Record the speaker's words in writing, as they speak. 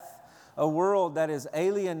a world that is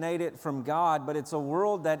alienated from God, but it's a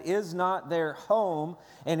world that is not their home.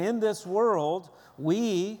 And in this world,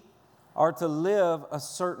 we are to live a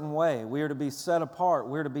certain way. We are to be set apart.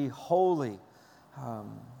 We're to be holy.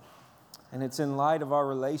 And it's in light of our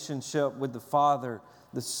relationship with the Father,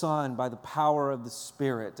 the Son, by the power of the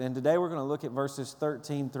Spirit. And today we're going to look at verses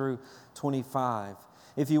 13 through 25.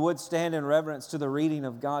 If you would stand in reverence to the reading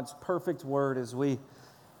of God's perfect word as we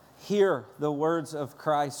hear the words of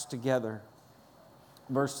Christ together.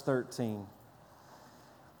 Verse 13.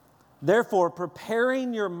 Therefore,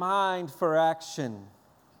 preparing your mind for action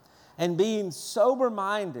and being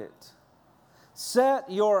sober-minded,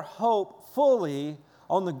 set your hope fully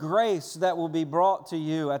on the grace that will be brought to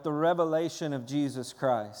you at the revelation of Jesus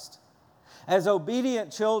Christ. As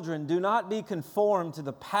obedient children, do not be conformed to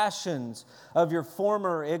the passions of your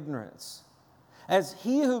former ignorance. As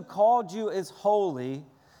He who called you is holy,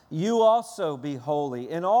 you also be holy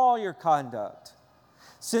in all your conduct.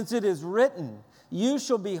 Since it is written, you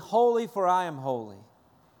shall be holy, for I am holy.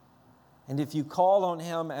 And if you call on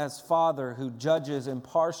Him as Father who judges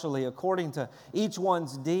impartially according to each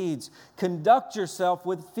one's deeds, conduct yourself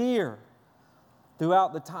with fear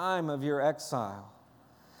throughout the time of your exile,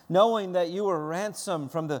 knowing that you were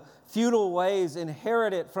ransomed from the futile ways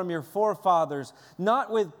inherited from your forefathers,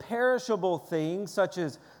 not with perishable things such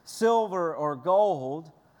as silver or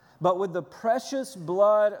gold, but with the precious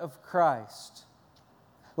blood of Christ,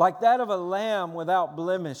 like that of a lamb without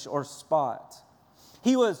blemish or spot.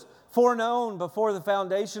 He was foreknown before the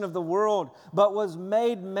foundation of the world, but was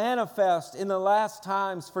made manifest in the last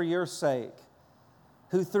times for your sake,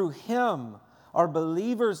 who through Him are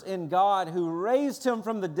believers in God, who raised Him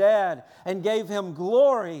from the dead and gave Him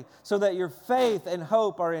glory, so that your faith and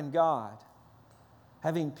hope are in God.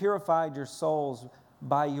 Having purified your souls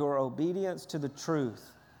by your obedience to the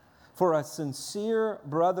truth, for a sincere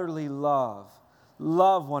brotherly love,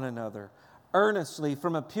 love one another earnestly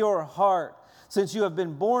from a pure heart, since you have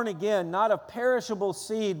been born again, not of perishable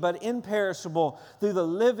seed, but imperishable, through the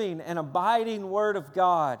living and abiding Word of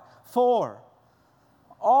God. For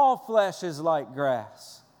all flesh is like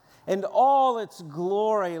grass, and all its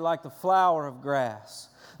glory like the flower of grass.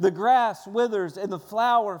 The grass withers and the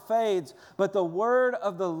flower fades, but the word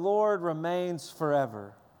of the Lord remains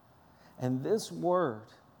forever. And this word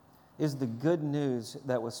is the good news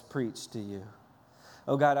that was preached to you.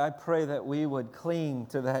 Oh God, I pray that we would cling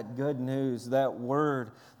to that good news, that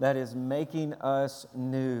word that is making us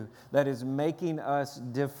new, that is making us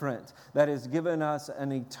different, that has given us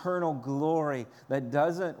an eternal glory that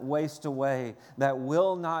doesn't waste away, that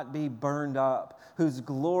will not be burned up, whose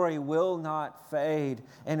glory will not fade.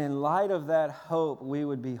 And in light of that hope, we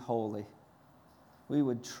would be holy. We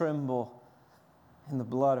would tremble in the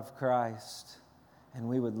blood of Christ, and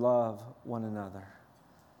we would love one another.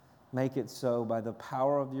 Make it so by the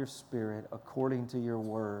power of your Spirit, according to your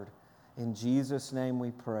word. In Jesus' name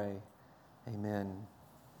we pray. Amen.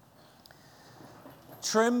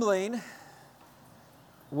 Trembling,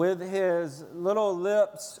 with his little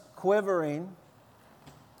lips quivering,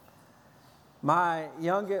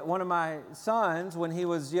 one of my sons, when he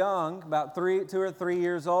was young, about 2 or 3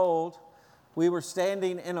 years old, we were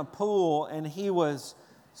standing in a pool, and he was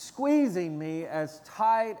squeezing me as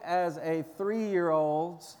tight as a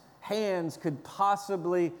 3-year-old's hands could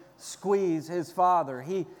possibly squeeze his father.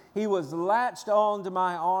 He was latched onto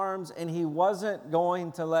my arms, and he wasn't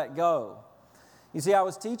going to let go. You see, I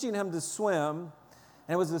was teaching him to swim,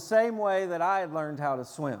 and it was the same way that I had learned how to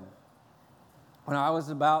swim. When I was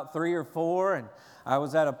about 3 or 4, and I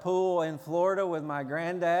was at a pool in Florida with my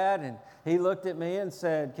granddad, and he looked at me and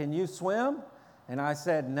said, "Can you swim?" And I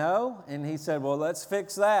said, "No." And he said, "Well, let's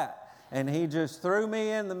fix that." And he just threw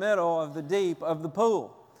me in the middle of the deep of the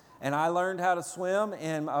pool. And I learned how to swim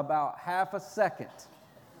in about half a second.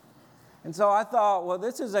 And so I thought, well,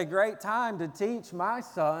 this is a great time to teach my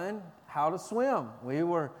son how to swim. We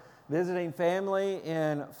were visiting family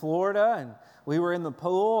in Florida, and we were in the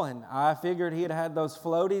pool, and I figured he had had those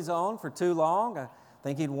floaties on for too long. I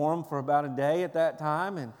think he'd worn them for about a day at that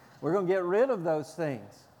time, and we're going to get rid of those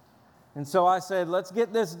things. And so I said, let's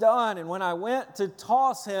get this done. And when I went to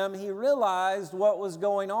toss him, he realized what was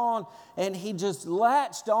going on, and he just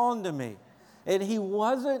latched onto me. And he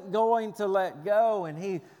wasn't going to let go, and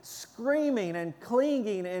he screaming and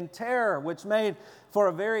clinging in terror, which made for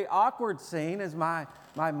a very awkward scene as my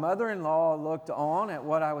mother-in-law looked on at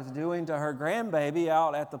what I was doing to her grandbaby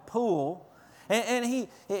out at the pool. And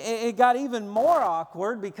it got even more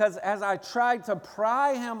awkward because as I tried to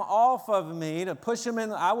pry him off of me, to push him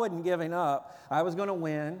in, I wasn't giving up. I was going to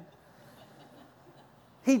win.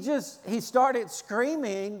 He started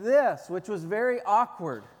screaming this, which was very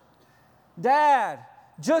awkward. Dad,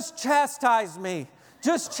 just chastise me.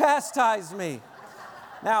 Just chastise me.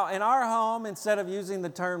 Now, in our home, instead of using the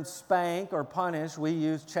term spank or punish, we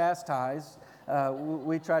use chastise.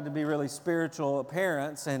 We tried to be really spiritual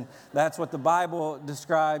parents, and that's what the Bible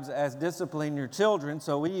describes as discipline your children,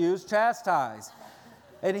 so we use chastise.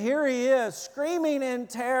 And here he is, screaming in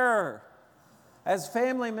terror as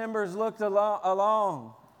family members looked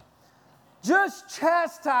along. Just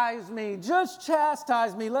chastise me, just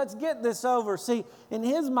chastise me, let's get this over. See, in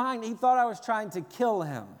his mind, he thought I was trying to kill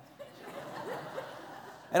him.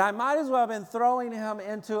 And I might as well have been throwing him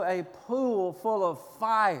into a pool full of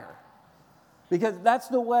fire, because that's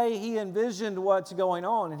the way he envisioned what's going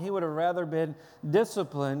on, and he would have rather been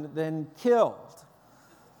disciplined than killed.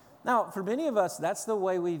 Now, for many of us, that's the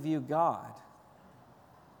way we view God.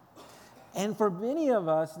 And for many of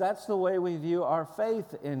us, that's the way we view our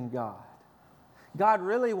faith in God. God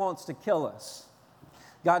really wants to kill us.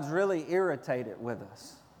 God's really irritated with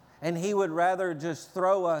us. And He would rather just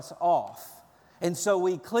throw us off. And so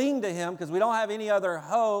we cling to Him because we don't have any other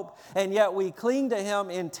hope, and yet we cling to Him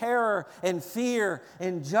in terror and fear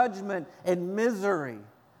and judgment and misery.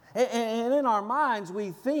 And in our minds,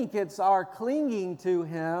 we think it's our clinging to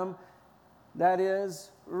Him that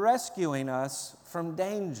is rescuing us from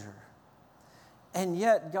danger. And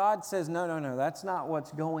yet God says, no, that's not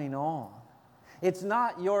what's going on. It's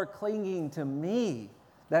not your clinging to me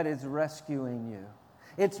that is rescuing you.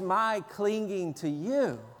 It's my clinging to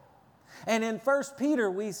you. And in 1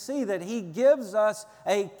 Peter, we see that he gives us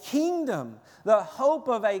a kingdom, the hope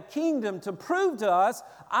of a kingdom, to prove to us,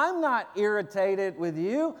 I'm not irritated with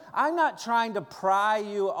you. I'm not trying to pry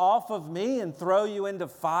you off of me and throw you into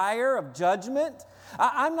fire of judgment.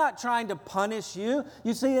 I'm not trying to punish you.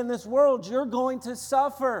 You see, in this world, you're going to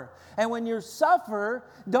suffer. And when you suffer,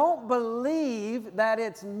 don't believe that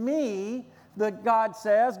it's me, that God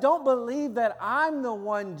says. Don't believe that I'm the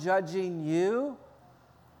one judging you.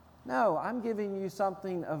 No, I'm giving you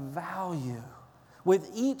something of value.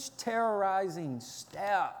 With each terrorizing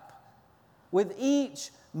step, with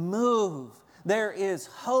each move, there is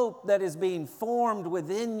hope that is being formed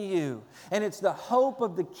within you. And it's the hope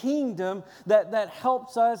of the kingdom that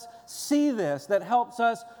helps us see this, that helps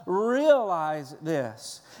us realize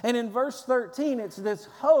this. And in verse 13, it's this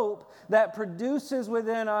hope that produces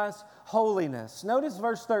within us holiness. Notice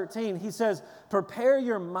verse 13. He says, prepare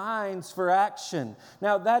your minds for action.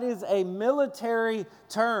 Now, that is a military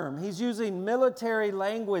term. He's using military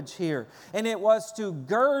language here. And it was to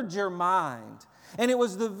gird your mind. And it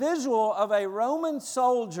was the visual of a Roman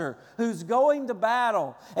soldier who's going to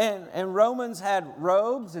battle. And Romans had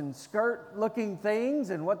robes and skirt-looking things.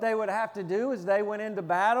 And what they would have to do as they went into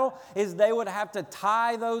battle is they would have to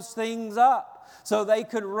tie those things up so they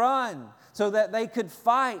could run, so that they could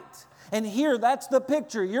fight. And here, that's the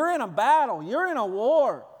picture. You're in a battle. You're in a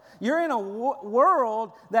war. You're in a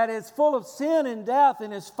world that is full of sin and death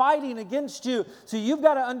and is fighting against you. So you've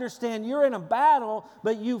got to understand you're in a battle,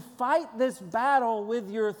 but you fight this battle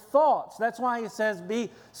with your thoughts. That's why he says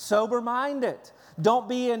be sober-minded. Don't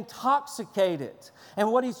be intoxicated.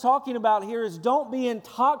 And what he's talking about here is don't be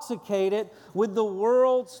intoxicated with the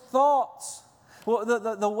world's thoughts. Well,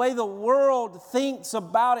 the way the world thinks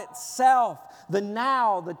about itself. The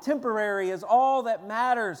now, the temporary is all that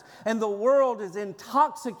matters. And the world is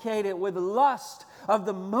intoxicated with lust of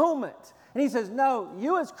the moment. And he says, no,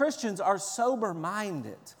 you as Christians are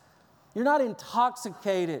sober-minded. You're not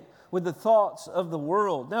intoxicated with the thoughts of the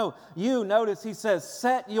world. No, you, notice he says,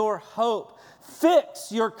 set your hope.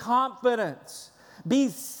 Fix your confidence. Be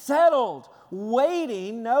settled.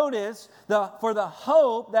 Waiting, notice, for the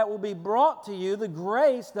hope that will be brought to you, the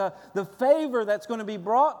grace, the favor that's going to be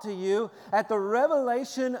brought to you at the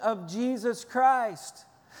revelation of Jesus Christ.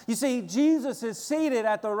 You see, Jesus is seated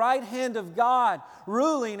at the right hand of God,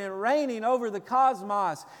 ruling and reigning over the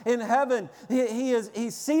cosmos. In heaven,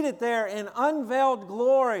 He's seated there in unveiled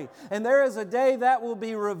glory. And there is a day that will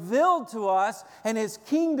be revealed to us, and His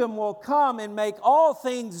kingdom will come and make all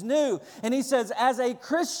things new. And He says, as a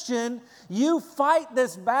Christian, you fight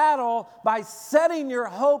this battle by setting your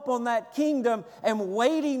hope on that kingdom and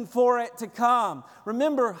waiting for it to come.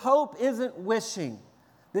 Remember, hope isn't wishing.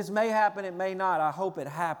 This may happen, it may not. I hope it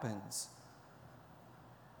happens.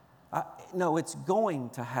 No, it's going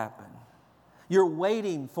to happen. You're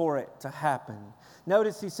waiting for it to happen.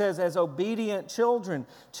 Notice he says, as obedient children,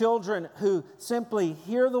 children who simply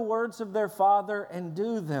hear the words of their father and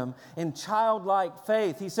do them in childlike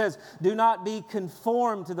faith. He says, do not be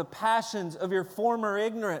conformed to the passions of your former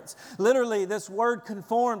ignorance. Literally, this word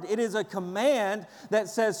conformed, it is a command that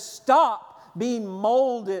says, stop being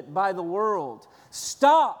molded by the world.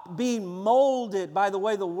 Stop being molded by the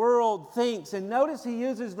way the world thinks. And notice he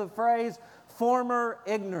uses the phrase former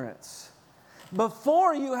ignorance.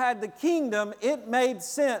 Before you had the kingdom, it made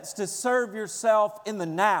sense to serve yourself in the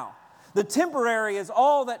now. The temporary is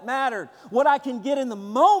all that mattered, what I can get in the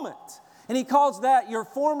moment. And he calls that your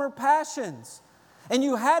former passions. And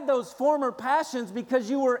you had those former passions because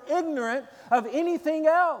you were ignorant of anything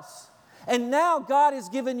else. And now God has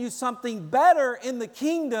given you something better in the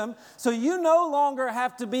kingdom, so you no longer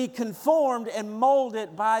have to be conformed and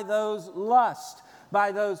molded by those lusts,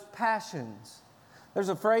 by those passions. There's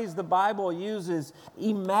a phrase the Bible uses,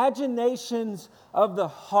 imaginations of the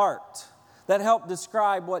heart, that help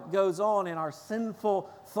describe what goes on in our sinful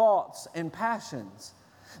thoughts and passions.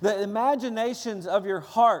 The imaginations of your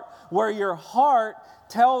heart, where your heart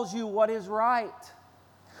tells you what is right.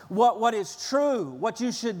 What is true, what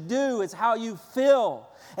you should do is how you feel.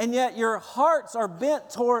 And yet our hearts are bent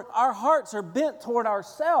toward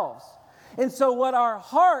ourselves. And so what our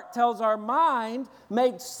heart tells our mind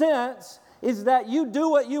makes sense is that you do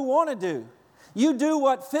what you want to do. You do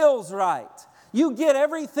what feels right. You get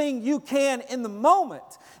everything you can in the moment.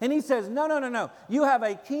 And he says, no. You have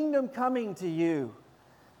a kingdom coming to you.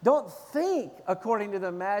 Don't think according to the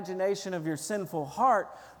imagination of your sinful heart.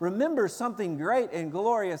 Remember, something great and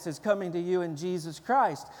glorious is coming to you in Jesus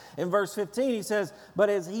Christ. In verse 15, he says, but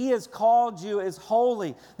as he has called you as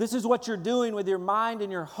holy. This is what you're doing with your mind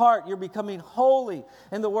and your heart. You're becoming holy.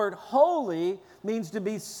 And the word holy means to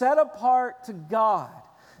be set apart to God.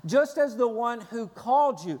 Just as the one who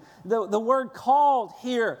called you. The word called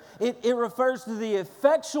here, it refers to the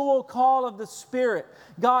effectual call of the Spirit.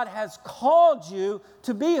 God has called you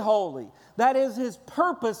to be holy. That is His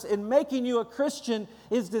purpose in making you a Christian,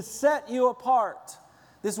 is to set you apart.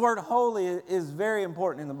 This word holy is very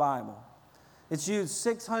important in the Bible. It's used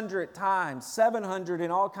 600 times, 700 in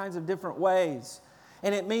all kinds of different ways.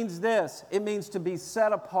 And it means this. It means to be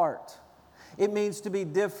set apart. It means to be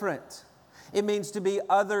different. It means to be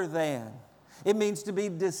other than. It means to be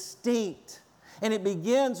distinct. And it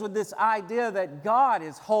begins with this idea that God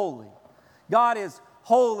is holy. God is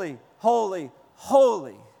holy, holy,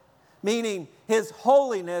 holy. Meaning His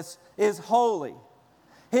holiness is holy.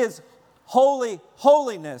 His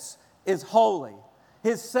holiness is holy.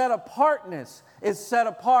 His set apartness is set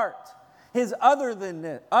apart. His other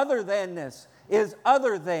thanness is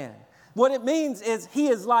other than. What it means is He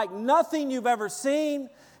is like nothing you've ever seen.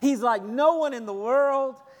 He's like no one in the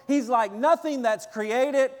world. He's like nothing that's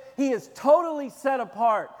created. He is totally set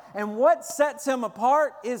apart. And what sets Him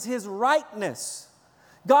apart is His rightness.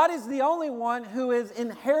 God is the only one who is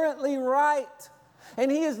inherently right. And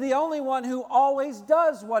He is the only one who always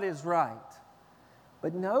does what is right.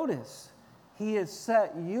 But notice, He has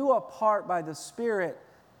set you apart by the Spirit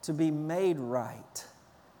to be made right.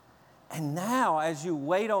 And now, as you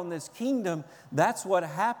wait on this kingdom, that's what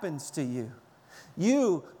happens to you.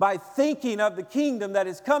 You, by thinking of the kingdom that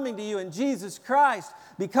is coming to you in Jesus Christ,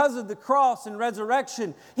 because of the cross and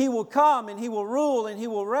resurrection, He will come and He will rule and He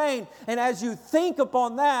will reign. And as you think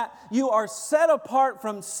upon that, you are set apart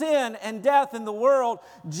from sin and death in the world,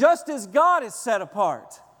 just as God is set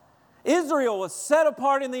apart. Israel was set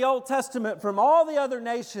apart in the Old Testament from all the other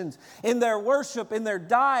nations in their worship, in their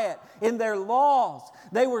diet, in their laws.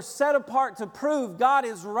 They were set apart to prove God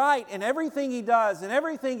is right in everything He does and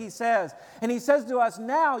everything He says. And He says to us,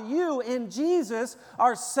 now you in Jesus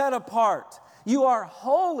are set apart. You are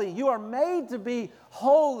holy. You are made to be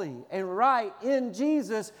holy and right in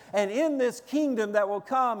Jesus and in this kingdom that will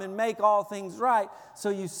come and make all things right. So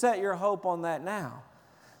you set your hope on that now.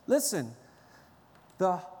 Listen,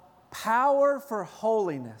 the power for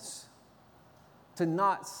holiness, to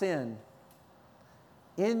not sin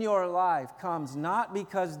in your life, comes not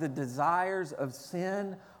because the desires of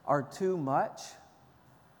sin are too much,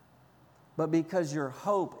 but because your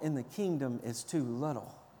hope in the kingdom is too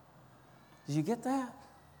little. Did you get that?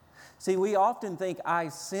 See, we often think I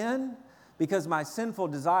sin because my sinful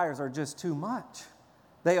desires are just too much.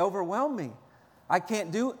 They overwhelm me. I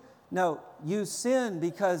can't do it. No, you sin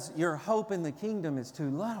because your hope in the kingdom is too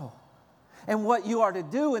little. And what you are to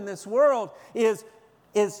do in this world is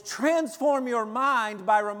transform your mind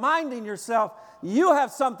by reminding yourself you have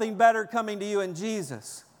something better coming to you in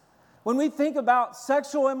Jesus. When we think about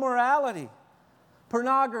sexual immorality,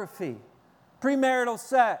 pornography, premarital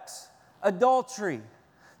sex, adultery,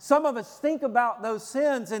 some of us think about those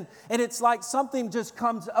sins and it's like something just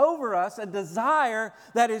comes over us, a desire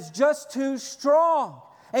that is just too strong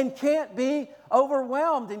and can't be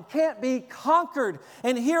overwhelmed and can't be conquered.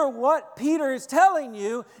 And here what Peter is telling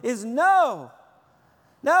you is no.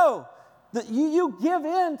 You give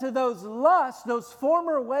in to those lusts, those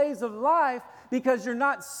former ways of life, Because you're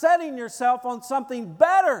not setting yourself on something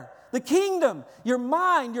better, the kingdom. Your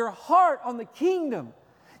mind, your heart on the kingdom.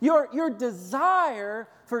 Your desire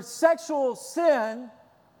for sexual sin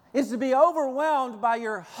is to be overwhelmed by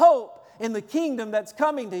your hope in the kingdom that's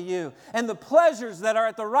coming to you and the pleasures that are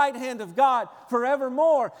at the right hand of God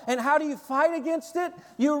forevermore. And how do you fight against it?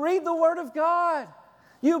 You read the Word of God.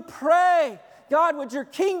 You pray, God, would your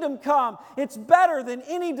kingdom come? It's better than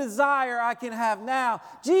any desire I can have now.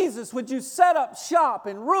 Jesus, would you set up shop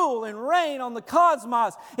and rule and reign on the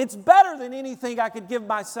cosmos? It's better than anything I could give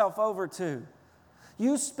myself over to.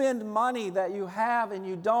 You spend money that you have and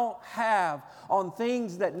you don't have on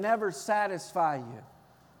things that never satisfy you.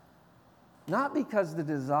 Not because the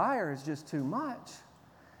desire is just too much.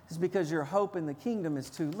 It's because your hope in the kingdom is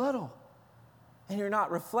too little. And you're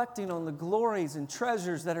not reflecting on the glories and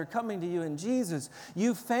treasures that are coming to you in Jesus.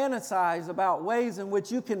 You fantasize about ways in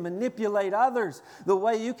which you can manipulate others, the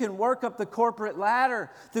way you can work up the corporate ladder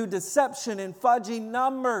through deception and fudging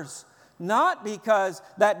numbers. Not because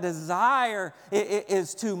that desire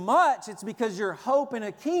is too much. It's because your hope in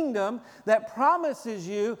a kingdom that promises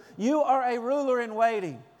you are a ruler in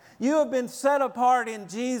waiting. You have been set apart in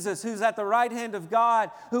Jesus, who's at the right hand of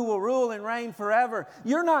God, who will rule and reign forever.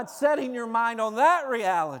 You're not setting your mind on that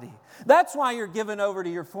reality. That's why you're given over to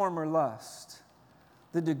your former lust.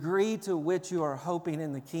 The degree to which you are hoping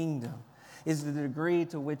in the kingdom is the degree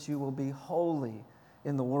to which you will be holy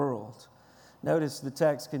in the world. Notice the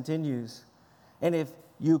text continues, and if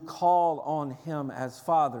you call on him as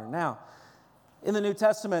Father. Now, in the New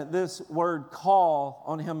Testament, this word call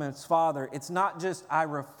on him as Father, it's not just I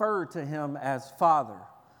refer to him as Father.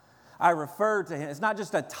 I refer to him. It's not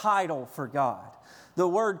just a title for God. The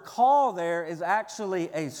word call there is actually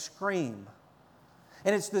a scream.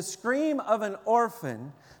 And it's the scream of an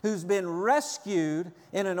orphan who's been rescued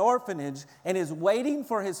in an orphanage and is waiting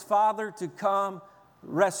for his father to come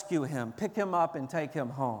rescue him, pick him up and take him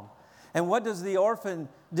home. And what does the orphan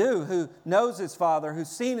do who knows his father, who's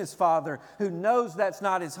seen his father, who knows that's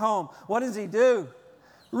not his home? What does he do?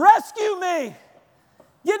 Rescue me!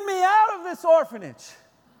 Get me out of this orphanage!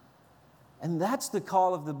 And that's the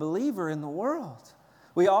call of the believer in the world.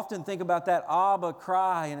 We often think about that Abba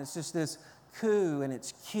cry and it's just this coo and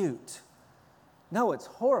it's cute. No, it's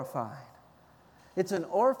horrifying. It's an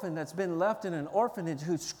orphan that's been left in an orphanage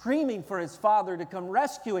who's screaming for his father to come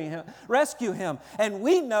rescue him. And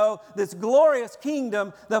we know this glorious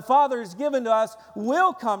kingdom the Father has given to us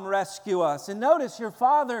will come rescue us. And notice your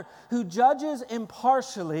Father who judges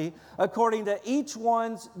impartially according to each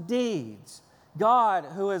one's deeds. God,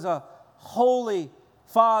 who is a holy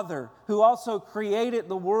Father, who also created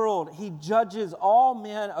the world, he judges all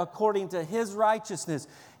men according to his righteousness.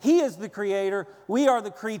 He is the creator, we are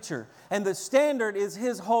the creature. And the standard is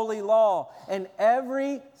his holy law. And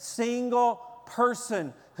every single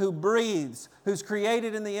person who breathes, who's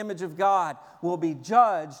created in the image of God, will be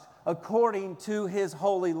judged according to his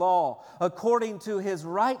holy law, according to his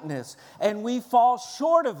rightness. And we fall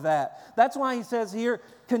short of that. That's why he says here,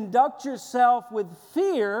 conduct yourself with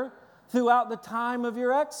fear throughout the time of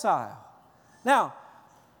your exile. Now,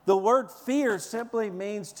 the word fear simply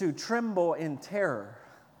means to tremble in terror.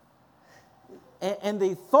 And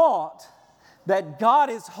the thought that God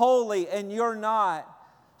is holy and you're not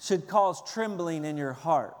should cause trembling in your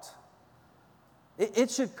heart. It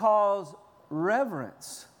should cause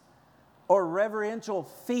reverence or reverential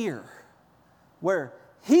fear, where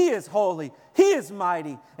he is holy, he is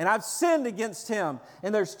mighty, and I've sinned against him,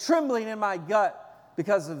 and there's trembling in my gut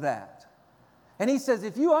because of that. And he says,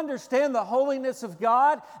 if you understand the holiness of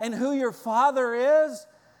God and who your Father is,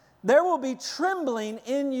 there will be trembling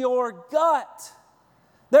in your gut.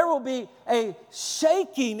 There will be a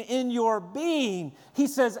shaking in your being. He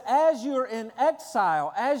says, as you're in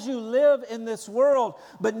exile, as you live in this world.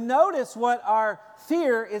 But notice what our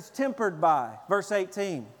fear is tempered by. Verse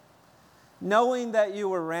 18. Knowing that you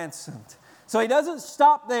were ransomed. So he doesn't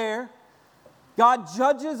stop there. God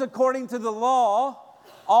judges according to the law.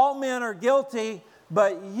 All men are guilty,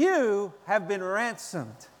 but you have been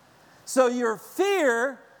ransomed. So your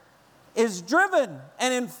fear is driven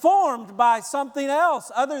and informed by something else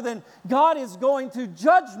other than God is going to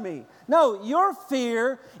judge me. No, your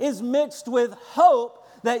fear is mixed with hope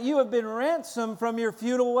that you have been ransomed from your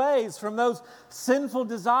futile ways, from those sinful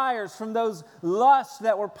desires, from those lusts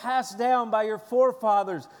that were passed down by your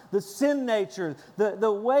forefathers, the sin nature,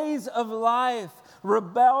 the ways of life,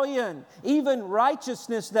 rebellion, even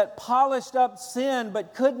righteousness that polished up sin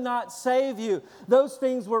but could not save you. Those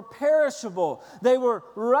things were perishable. They were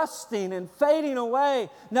rusting and fading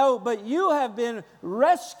away. No, but you have been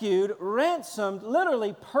rescued, ransomed,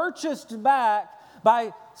 literally purchased back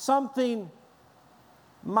by something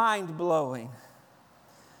mind-blowing.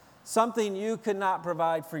 Something you could not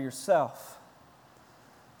provide for yourself.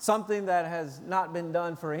 Something that has not been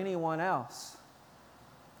done for anyone else.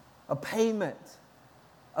 A payment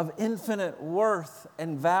of infinite worth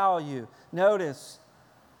and value. Notice,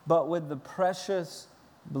 but with the precious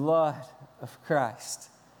blood of Christ.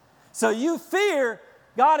 So you fear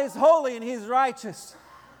God is holy and He's righteous,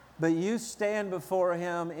 but you stand before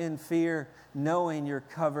Him in fear, knowing you're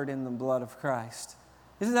covered in the blood of Christ.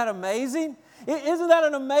 Isn't that amazing? Isn't that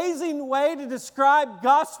an amazing way to describe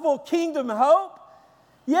gospel kingdom hope?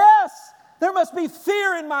 Yes, there must be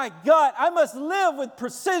fear in my gut. I must live with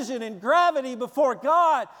precision and gravity before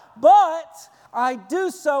God, but I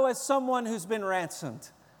do so as someone who's been ransomed.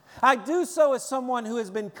 I do so as someone who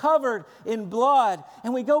has been covered in blood.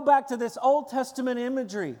 And we go back to this Old Testament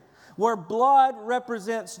imagery where blood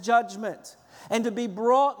represents judgment. And to be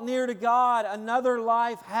brought near to God, another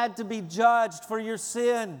life had to be judged for your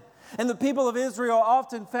sin. And the people of Israel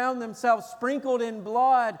often found themselves sprinkled in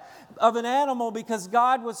blood of an animal because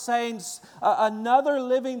God was saying, another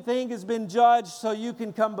living thing has been judged so you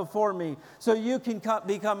can come before me, so you can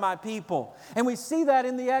become my people. And we see that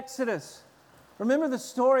in the Exodus. Remember the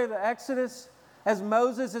story of the Exodus as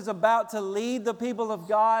Moses is about to lead the people of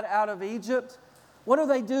God out of Egypt? What do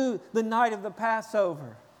they do the night of the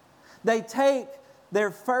Passover? They take their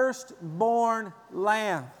firstborn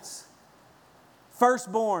lambs.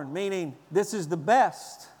 Firstborn, meaning this is the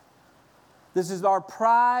best. This is our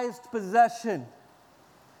prized possession.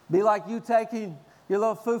 Be like you taking your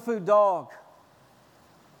little foo-foo dog.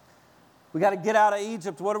 We got to get out of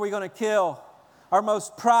Egypt. What are we going to kill? Our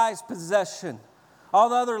most prized possession. All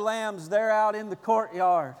the other lambs, they're out in the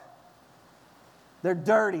courtyard. They're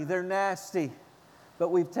dirty, they're nasty.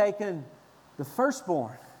 But we've taken the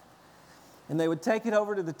firstborn. And they would take it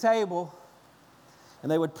over to the table, and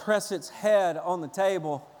they would press its head on the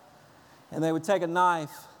table, and they would take a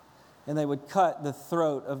knife, and they would cut the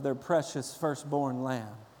throat of their precious firstborn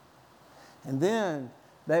lamb. And then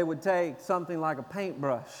they would take something like a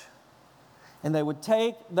paintbrush, and they would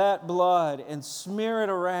take that blood and smear it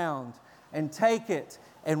around, and take it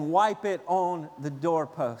and wipe it on the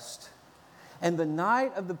doorpost. And the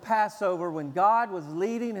night of the Passover, when God was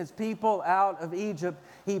leading His people out of Egypt,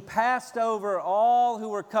 He passed over all who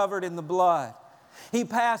were covered in the blood. He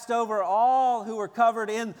passed over all who were covered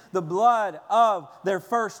in the blood of their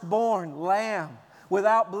firstborn lamb,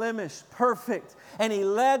 without blemish, perfect. And He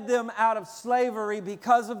led them out of slavery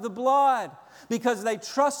because of the blood, because they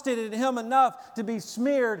trusted in Him enough to be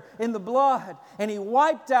smeared in the blood. And He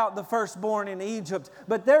wiped out the firstborn in Egypt,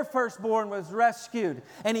 but their firstborn was rescued.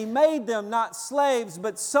 And He made them not slaves,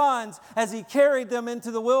 but sons as He carried them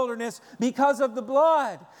into the wilderness because of the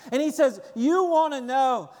blood. And He says, you want to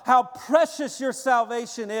know how precious your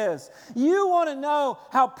salvation is. You want to know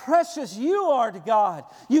how precious you are to God.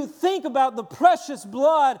 You think about the precious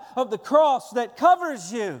blood of the cross that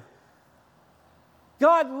covers you.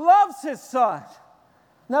 God loves His Son.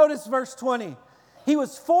 Notice verse 20. He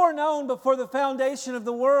was foreknown before the foundation of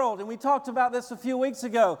the world. And we talked about this a few weeks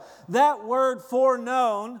ago. That word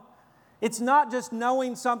foreknown, it's not just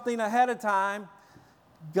knowing something ahead of time.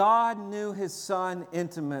 God knew His Son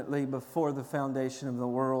intimately before the foundation of the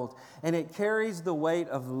world. And it carries the weight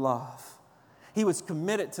of love. He was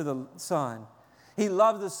committed to the Son. He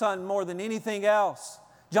loved the Son more than anything else.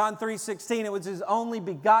 John 3:16, it was His only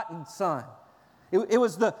begotten Son. It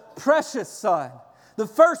was the precious Son, the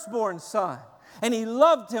firstborn Son. And He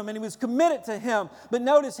loved Him and He was committed to Him. But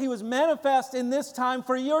notice He was manifest in this time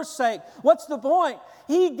for your sake. What's the point?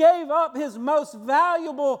 He gave up His most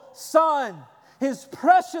valuable Son, His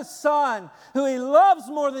precious Son, who He loves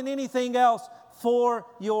more than anything else, for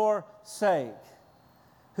your sake.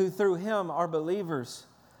 Who through Him are believers,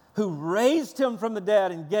 who raised Him from the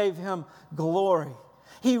dead and gave Him glory.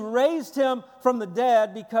 He raised Him from the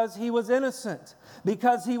dead because He was innocent,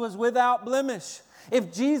 because He was without blemish.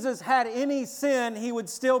 If Jesus had any sin, He would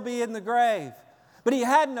still be in the grave. But He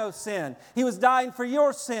had no sin. He was dying for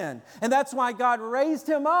your sin. And that's why God raised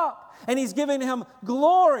Him up. And He's giving Him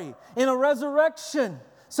glory in a resurrection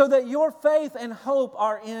so that your faith and hope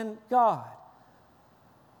are in God.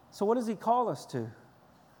 So what does He call us to?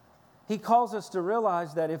 He calls us to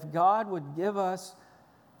realize that if God would give us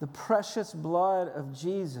the precious blood of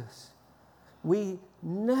Jesus, we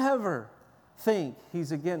never think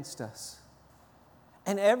He's against us.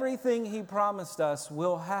 And everything He promised us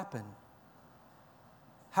will happen.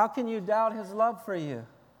 How can you doubt His love for you?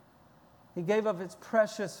 He gave up His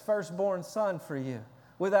precious firstborn Son for you,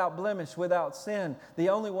 without blemish, without sin, the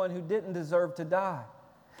only one who didn't deserve to die.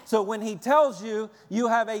 So when He tells you you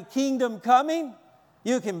have a kingdom coming,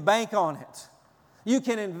 you can bank on it. You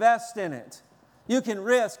can invest in it. You can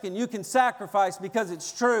risk and you can sacrifice because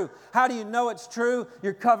it's true. How do you know it's true?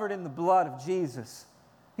 You're covered in the blood of Jesus.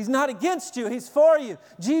 He's not against you. He's for you.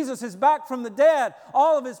 Jesus is back from the dead.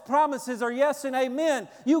 All of His promises are yes and amen.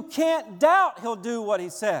 You can't doubt He'll do what He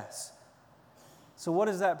says. So what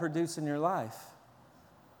does that produce in your life?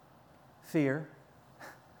 Fear.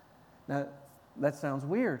 Now, that sounds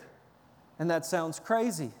weird. And that sounds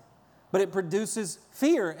crazy. But it produces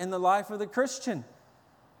fear in the life of the Christian.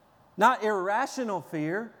 Not irrational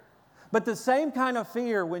fear, but the same kind of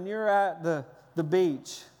fear when you're at the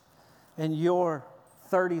beach and you're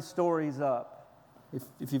 30 stories up,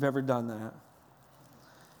 if you've ever done that.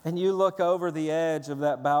 And you look over the edge of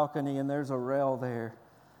that balcony and there's a rail there.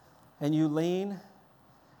 And you lean,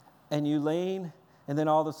 and then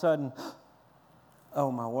all of a sudden,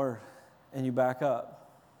 oh my word, and you back up.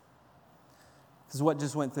 This is what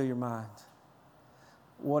just went through your mind.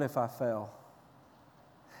 What if I fell?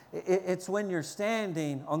 It's when you're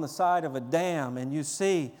standing on the side of a dam and you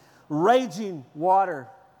see raging water,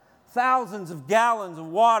 thousands of gallons of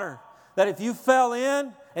water, that if you fell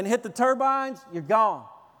in and hit the turbines, you're gone.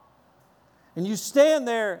 And you stand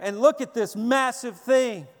there and look at this massive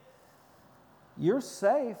thing. You're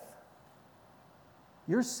safe.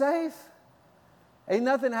 You're safe. Ain't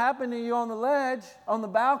nothing happened to you on the ledge, on the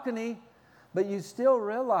balcony, but you still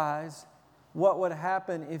realize what would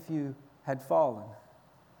happen if you had fallen.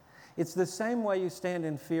 It's the same way you stand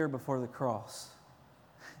in fear before the cross.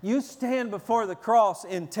 You stand before the cross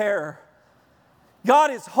in terror. God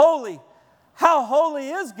is holy. How holy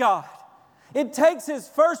is God? It takes His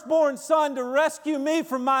firstborn Son to rescue me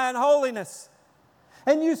from my unholiness.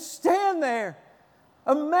 And you stand there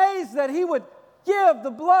amazed that He would give the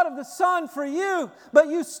blood of the Son for you, but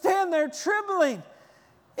you stand there trembling.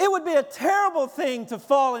 It would be a terrible thing to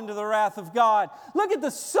fall into the wrath of God. Look at the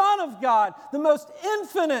Son of God, the most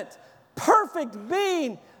infinite, perfect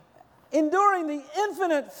being, enduring the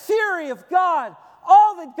infinite fury of God.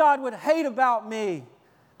 All that God would hate about me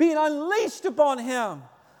being unleashed upon Him.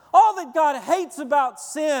 All that God hates about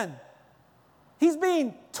sin. He's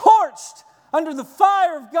being torched under the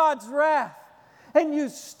fire of God's wrath. And you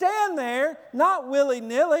stand there, not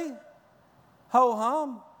willy-nilly,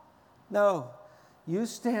 ho-hum. No, you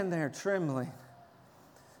stand there trembling.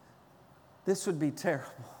 This would be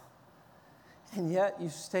terrible. And yet you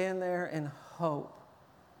stand there in hope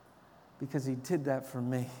because He did that for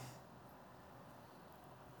me.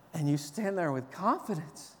 And you stand there with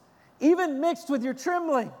confidence, even mixed with your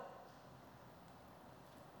trembling.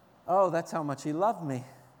 Oh, that's how much He loved me.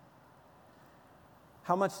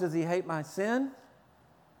 How much does He hate my sin?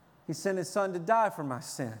 He sent His Son to die for my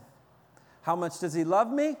sin. How much does He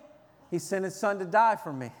love me? He sent His Son to die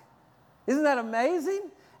for me. Isn't that amazing?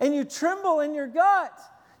 And you tremble in your gut.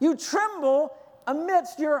 You tremble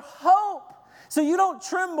amidst your hope. So you don't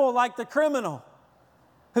tremble like the criminal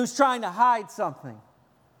who's trying to hide something.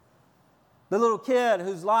 The little kid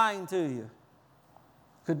who's lying to you.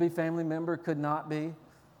 Could be family member, could not be.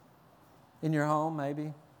 In your home,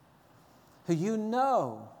 maybe. Who you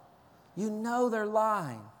know they're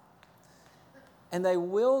lying. And they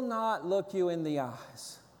will not look you in the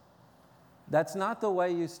eyes. That's not the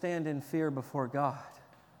way you stand in fear before God.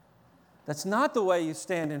 That's not the way you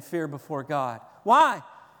stand in fear before God. Why?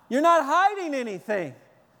 You're not hiding anything.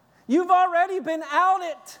 You've already been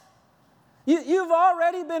outed. You've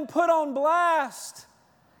already been put on blast.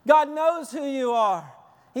 God knows who you are.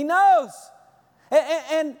 He knows.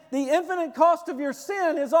 And the infinite cost of your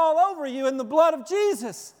sin is all over you in the blood of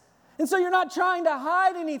Jesus. And so you're not trying to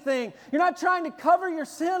hide anything. You're not trying to cover your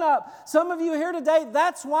sin up. Some of you here today,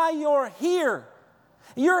 that's why you're here.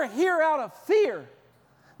 You're here out of fear.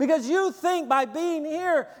 Because you think by being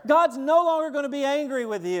here, God's no longer going to be angry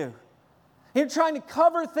with you. You're trying to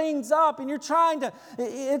cover things up and you're trying to,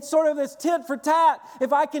 it's sort of this tit for tat.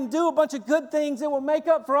 If I can do a bunch of good things, it will make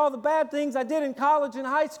up for all the bad things I did in college and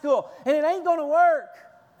high school. And it ain't going to work.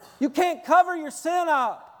 You can't cover your sin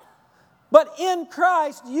up. But in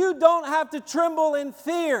Christ, you don't have to tremble in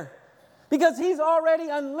fear because He's already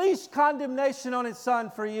unleashed condemnation on His Son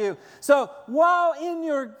for you. So while in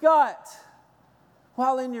your gut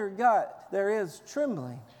there is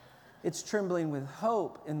trembling, it's trembling with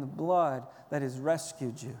hope in the blood that has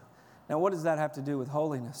rescued you. Now, what does that have to do with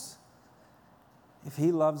holiness? If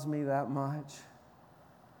He loves me that much,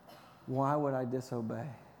 why would I disobey?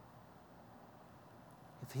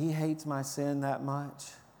 If He hates my sin that much,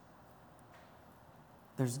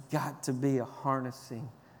 there's got to be a harnessing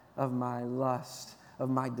of my lust, of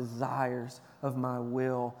my desires, of my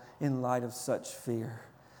will in light of such fear.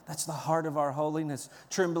 That's the heart of our holiness,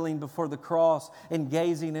 trembling before the cross and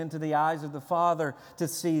gazing into the eyes of the Father to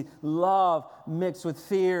see love mixed with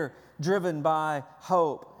fear, driven by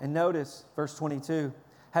hope. And notice verse 22,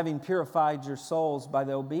 having purified your souls by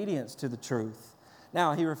the obedience to the truth.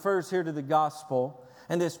 Now, he refers here to the gospel,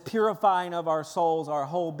 and this purifying of our souls, our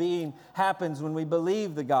whole being, happens when we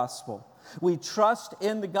believe the gospel. We trust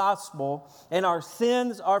in the gospel, and our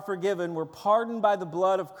sins are forgiven. We're pardoned by the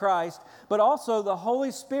blood of Christ, but also the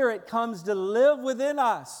Holy Spirit comes to live within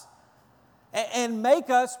us and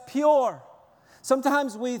make us pure.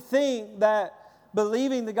 Sometimes we think that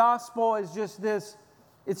believing the gospel is just this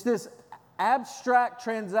abstract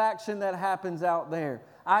transaction that happens out there.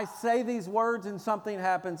 I say these words and something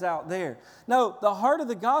happens out there. No, the heart of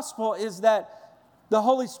the gospel is that the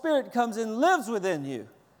Holy Spirit comes and lives within you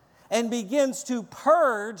and begins to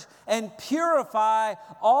purge and purify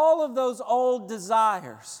all of those old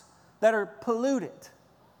desires that are polluted.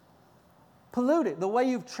 The way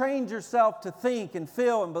you've trained yourself to think and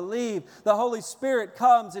feel and believe, the Holy Spirit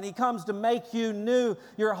comes and He comes to make you new,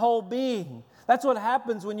 your whole being. That's what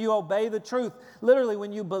happens when you obey the truth. Literally,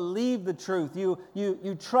 when you believe the truth,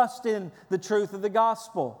 you trust in the truth of the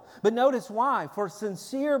gospel. But notice why. For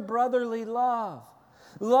sincere brotherly love.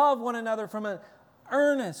 Love one another from an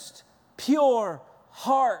earnest, pure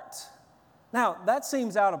heart. Now, that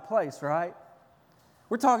seems out of place, right?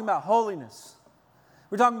 We're talking about holiness.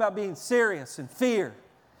 We're talking about being serious and fear.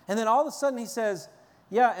 And then all of a sudden he says,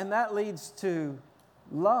 yeah, and that leads to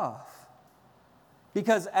love.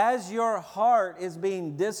 Because as your heart is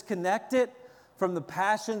being disconnected from the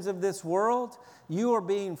passions of this world, you are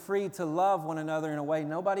being free to love one another in a way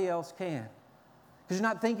nobody else can. Because you're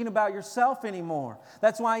not thinking about yourself anymore.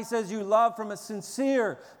 That's why he says you love from a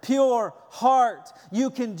sincere, pure heart. You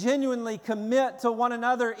can genuinely commit to one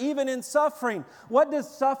another even in suffering. What does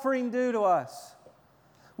suffering do to us?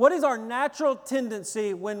 What is our natural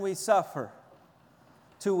tendency when we suffer?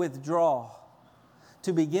 To withdraw.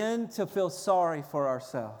 To begin to feel sorry for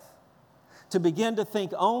ourselves. To begin to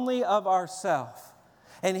think only of ourselves.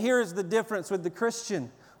 And here is the difference with the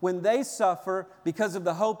Christian. When they suffer because of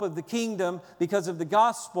the hope of the kingdom, because of the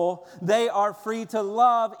gospel, they are free to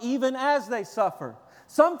love even as they suffer.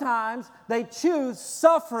 Sometimes they choose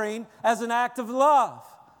suffering as an act of love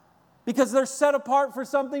because they're set apart for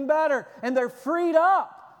something better and they're freed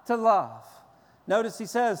up to love. Notice he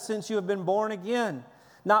says, since you have been born again,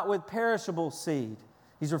 not with perishable seed.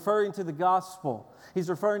 He's referring to the gospel. He's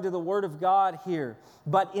referring to the word of God here,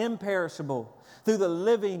 but imperishable, through the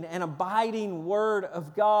living and abiding word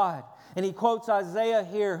of God. And he quotes Isaiah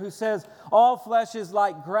here, who says, all flesh is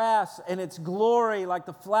like grass, and its glory like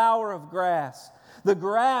the flower of grass. The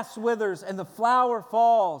grass withers and the flower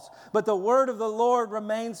falls, but the word of the Lord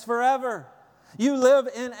remains forever. You live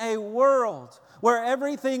in a world where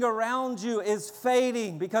everything around you is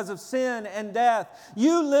fading because of sin and death.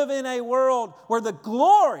 You live in a world where the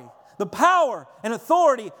glory, the power and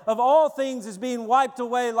authority of all things is being wiped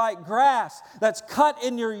away like grass that's cut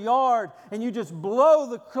in your yard, and you just blow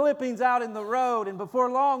the clippings out in the road, and before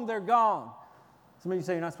long they're gone. Some of you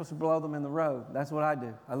say you're not supposed to blow them in the road. That's what I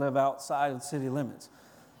do. I live outside of the city limits.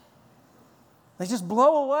 They just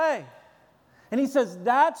blow away. And he says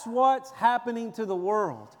that's what's happening to the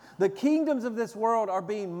world. The kingdoms of this world are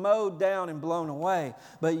being mowed down and blown away.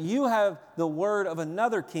 But you have the word of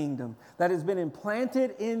another kingdom that has been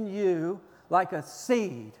implanted in you like a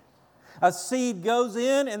seed. A seed goes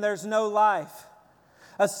in and there's no life.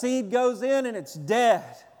 A seed goes in and it's dead.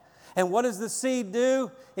 And what does the seed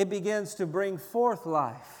do? It begins to bring forth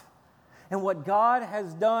life. And what God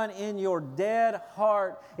has done in your dead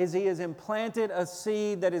heart is He has implanted a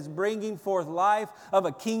seed that is bringing forth life of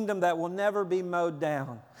a kingdom that will never be mowed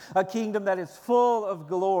down. A kingdom that is full of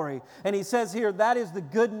glory. And He says here, that is the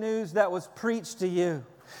good news that was preached to you.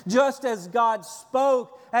 Just as God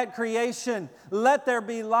spoke at creation, let there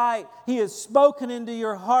be light. He has spoken into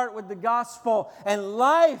your heart with the gospel, and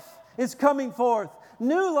life is coming forth.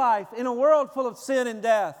 New life in a world full of sin and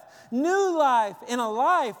death. New life in a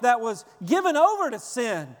life that was given over to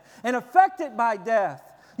sin and affected by death.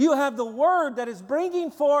 You have the word that is bringing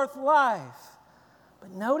forth life.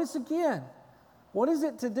 But notice again, what is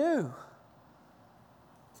it to do?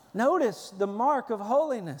 Notice the mark of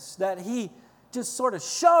holiness that he just sort of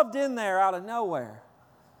shoved in there out of nowhere.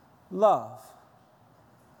 Love.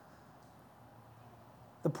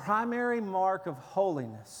 The primary mark of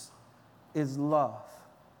holiness is love.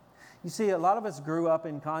 You see, a lot of us grew up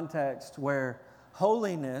in context where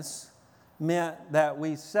holiness meant that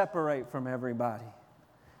we separate from everybody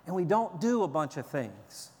and we don't do a bunch of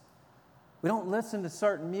things. We don't listen to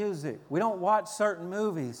certain music. We don't watch certain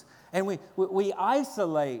movies. And we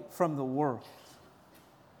isolate from the world.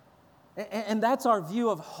 And that's our view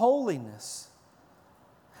of holiness.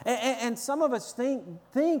 And some of us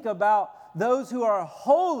think about those who are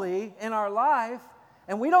holy in our life,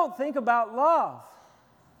 and we don't think about love.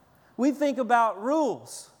 We think about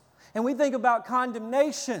rules, and we think about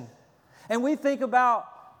condemnation, and we think about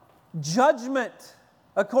judgment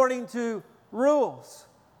according to rules.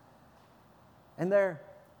 And there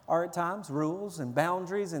are at times rules and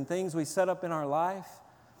boundaries and things we set up in our life,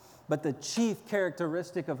 but the chief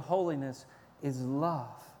characteristic of holiness is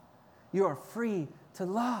love. You are free to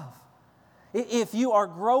love. If you are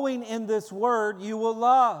growing in this word, you will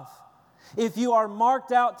love. If you are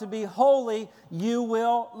marked out to be holy, you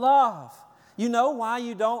will love. You know why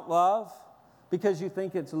you don't love? Because you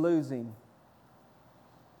think it's losing.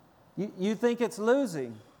 You think it's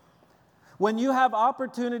losing. When you have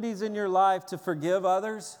opportunities in your life to forgive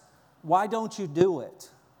others, why don't you do it?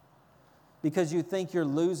 Because you think you're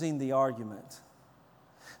losing the argument.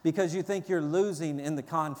 Because you think you're losing in the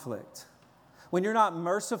conflict. When you're not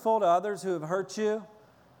merciful to others who have hurt you,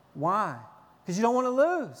 why? Because you don't want to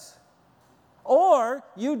lose. Or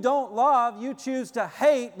you don't love, you choose to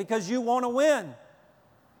hate because you want to win.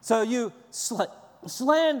 So you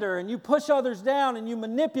slander and you push others down and you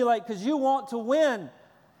manipulate because you want to win.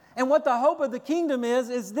 And what the hope of the kingdom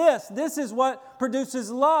is this. This is what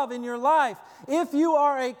produces love in your life. If you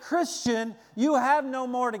are a Christian, you have no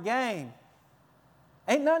more to gain.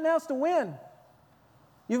 Ain't nothing else to win.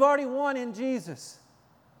 You've already won in Jesus.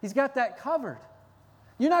 He's got that covered.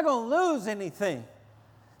 You're not going to lose anything.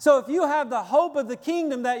 So if you have the hope of the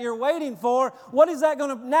kingdom that you're waiting for, what is that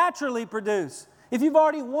going to naturally produce? If you've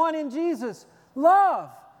already won in Jesus, love.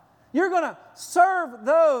 You're going to serve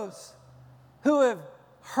those who have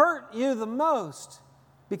hurt you the most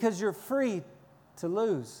because you're free to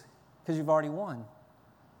lose because you've already won.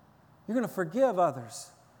 You're going to forgive others.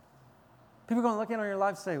 People are going to look in on your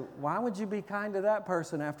life and say, why would you be kind to that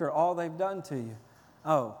person after all they've done to you?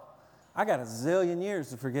 Oh, I got a zillion years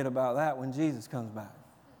to forget about that when Jesus comes back.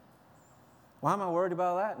 Why am I worried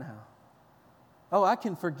about that now? Oh, I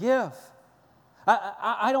can forgive.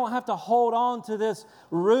 I don't have to hold on to this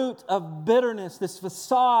root of bitterness, this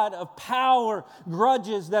facade of power,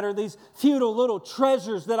 grudges that are these futile little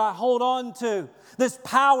treasures that I hold on to. This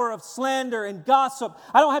power of slander and gossip.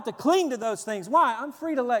 I don't have to cling to those things. Why? I'm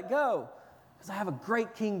free to let go because I have a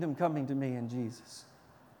great kingdom coming to me in Jesus.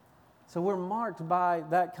 So we're marked by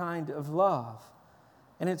that kind of love.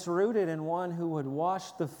 And it's rooted in one who would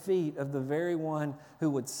wash the feet of the very one who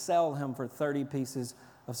would sell him for 30 pieces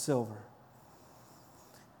of silver.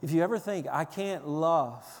 If you ever think, I can't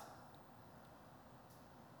love,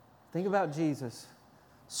 think about Jesus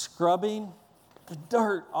scrubbing the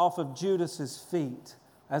dirt off of Judas's feet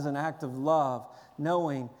as an act of love,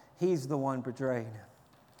 knowing he's the one betraying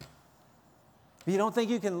him. If you don't think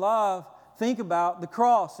you can love, think about the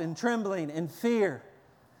cross and trembling and fear.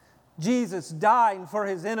 Jesus dying for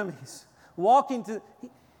his enemies,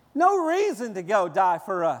 no reason to go die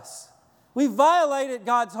for us. We violated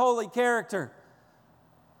God's holy character.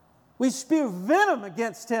 We spew venom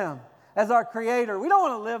against him as our creator. We don't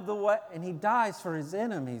want to live the way, and he dies for his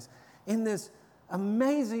enemies in this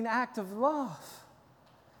amazing act of love.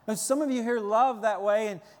 Now, some of you hear love that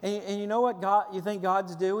way, and you know what you think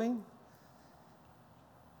God's doing?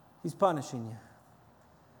 He's punishing you.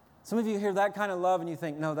 Some of you hear that kind of love and you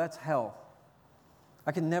think, no, that's hell.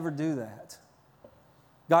 I can never do that.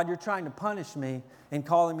 God, you're trying to punish me and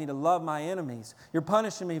calling me to love my enemies. You're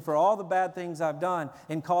punishing me for all the bad things I've done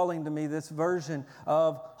and calling to me this version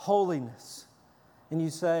of holiness. And you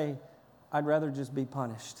say, I'd rather just be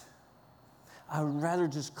punished. I would rather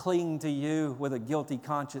just cling to you with a guilty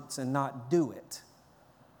conscience and not do it.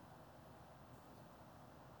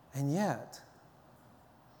 And yet,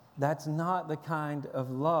 that's not the kind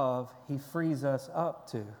of love he frees us up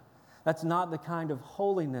to. That's not the kind of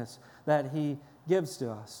holiness that he gives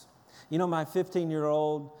to us. You know, my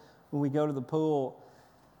 15-year-old, when we go to the pool,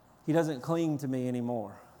 he doesn't cling to me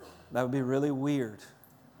anymore. That would be really weird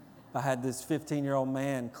if I had this 15-year-old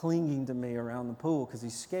man clinging to me around the pool because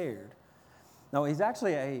he's scared. No, he's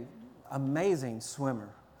actually an amazing swimmer.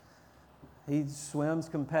 He swims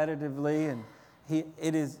competitively, and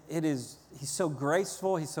he's so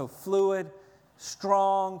graceful, he's so fluid,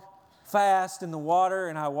 strong, fast in the water,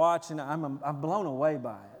 and I watch and I'm blown away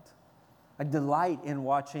by it. I delight in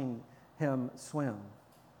watching him swim.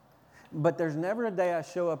 But there's never a day I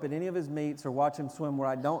show up at any of his meets or watch him swim where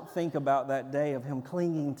I don't think about that day of him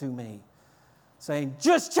clinging to me, saying,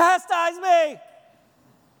 just chastise me!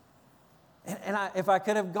 And if I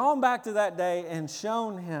could have gone back to that day and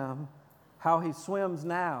shown him how he swims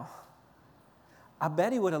now, I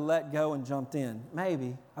bet he would have let go and jumped in.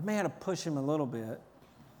 Maybe. I may have to push him a little bit.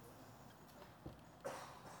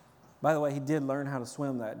 By the way, he did learn how to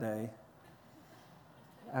swim that day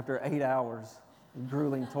after 8 hours of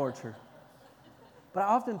grueling torture. But I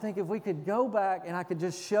often think if we could go back and I could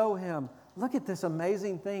just show him, look at this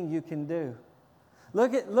amazing thing you can do.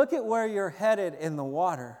 Look at where you're headed in the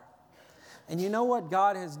water. And you know what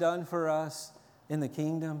God has done for us in the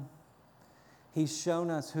kingdom? He's shown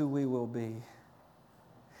us who we will be.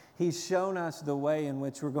 He's shown us the way in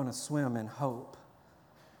which we're going to swim in hope.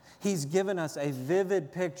 He's given us a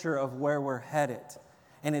vivid picture of where we're headed.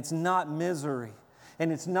 And it's not misery.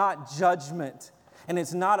 And it's not judgment. And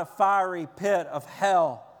it's not a fiery pit of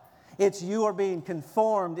hell. It's you are being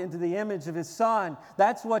conformed into the image of His Son.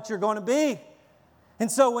 That's what you're going to be.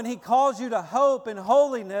 And so when He calls you to hope and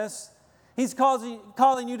holiness, He's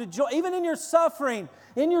calling you to joy. Even in your suffering,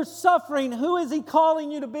 who is He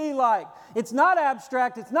calling you to be like? It's not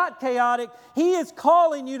abstract. It's not chaotic. He is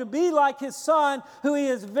calling you to be like His Son, who He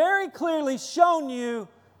has very clearly shown you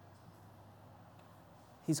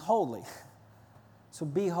He's holy. So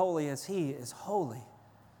be holy as He is holy.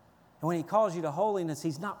 And when He calls you to holiness,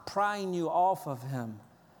 He's not prying you off of Him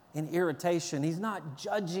in irritation. He's not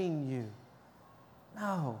judging you.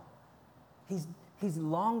 No. He's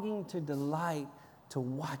longing to delight to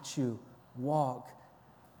watch you walk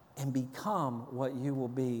and become what you will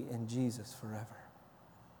be in Jesus forever.